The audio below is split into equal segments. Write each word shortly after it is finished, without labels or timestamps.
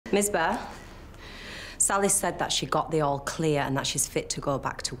Miss Bear, Sally said that she got the all clear and that she's fit to go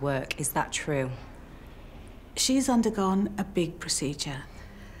back to work. Is that true? She's undergone a big procedure.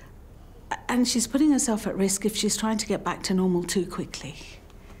 And she's putting herself at risk if she's trying to get back to normal too quickly.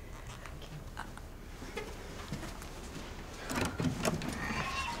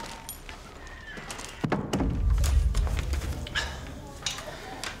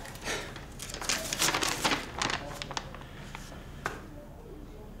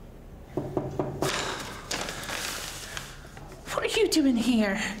 What are you doing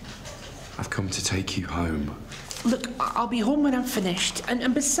here? I've come to take you home. Look, I'll be home when I'm finished.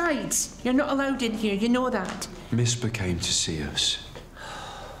 And besides, you're not allowed in here, you know that. Miss Bear came to see us.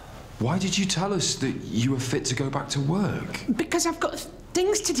 Why did you tell us that you were fit to go back to work? Because I've got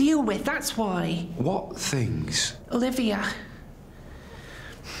things to deal with, that's why. What things? Olivia.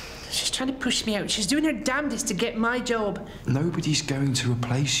 She's trying to push me out. She's doing her damnedest to get my job. Nobody's going to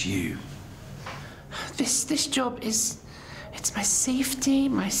replace you. This job is... It's my safety,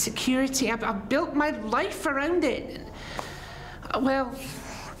 my security. I've built my life around it. Well,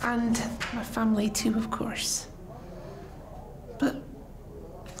 and my family too, of course. But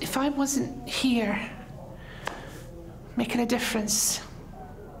if I wasn't here, making a difference,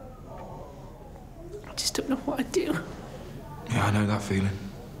 I just don't know what I'd do. Yeah, I know that feeling.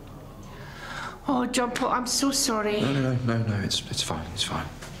 Oh, John Paul, I'm so sorry. No, it's fine, it's fine.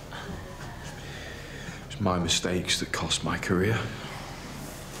 It's my mistakes that cost my career.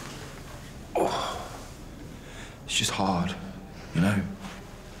 Oh, it's just hard, you know?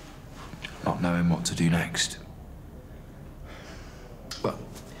 Not knowing what to do next. Well,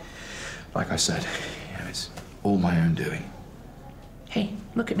 like I said, you know, it's all my own doing. Hey,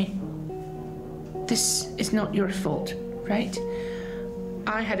 look at me. This is not your fault, right?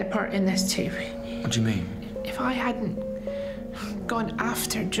 I had a part in this too. What do you mean? If I hadn't gone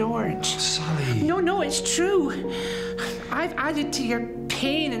after George... Sally... No, it's true. I've added to your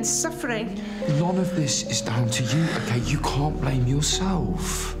pain and suffering. None of this is down to you, okay? You can't blame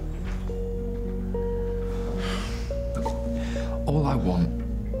yourself. All I want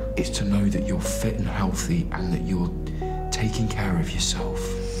is to know that you're fit and healthy and that you're taking care of yourself.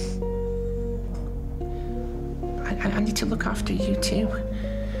 I need to look after you too.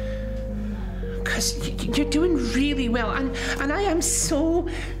 Because you're doing really well, and I am so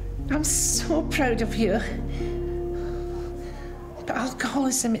proud of you. But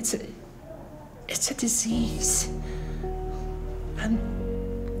alcoholism, it's a disease. And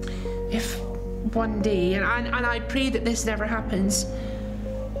if one day, and I pray that this never happens,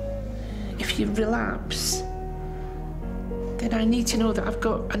 if you relapse, then I need to know that I've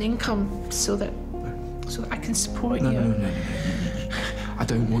got an income so that I can support you. No. I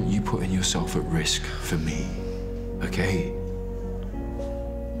don't want you putting yourself at risk for me, okay?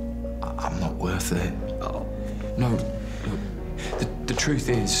 I'm not worth it. Oh. No, look, the truth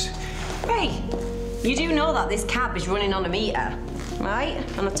is... Hey, you do know that this cab is running on a meter, right?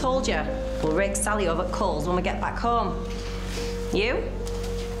 And I told you, we'll rig Sally over at Coles when we get back home. You?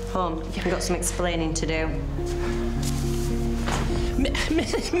 Home. You've got some explaining to do.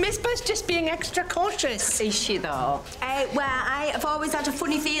 Miss Bear's just being extra cautious. Is she, though? Well, I have always had a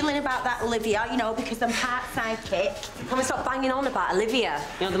funny feeling about that, Olivia, you know, because I'm part psychic. Can we stop banging on about Olivia?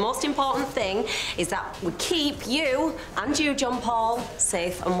 You know, the most important thing is that we keep you and you, John Paul,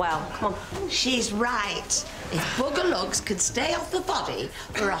 safe and well. Come on. She's right. If bugger lugs can stay off the body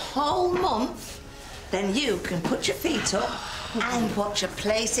for a whole month, then you can put your feet up and watch a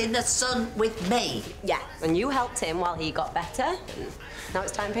place in the sun with me. Yeah, and you helped him while he got better. Now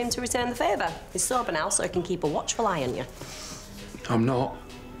it's time for him to return the favour. He's sober now, so he can keep a watchful eye on you. I'm not.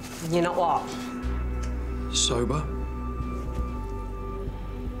 You're not what? Sober.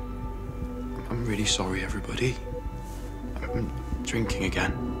 I'm really sorry, everybody. I'm drinking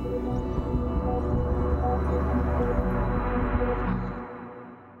again.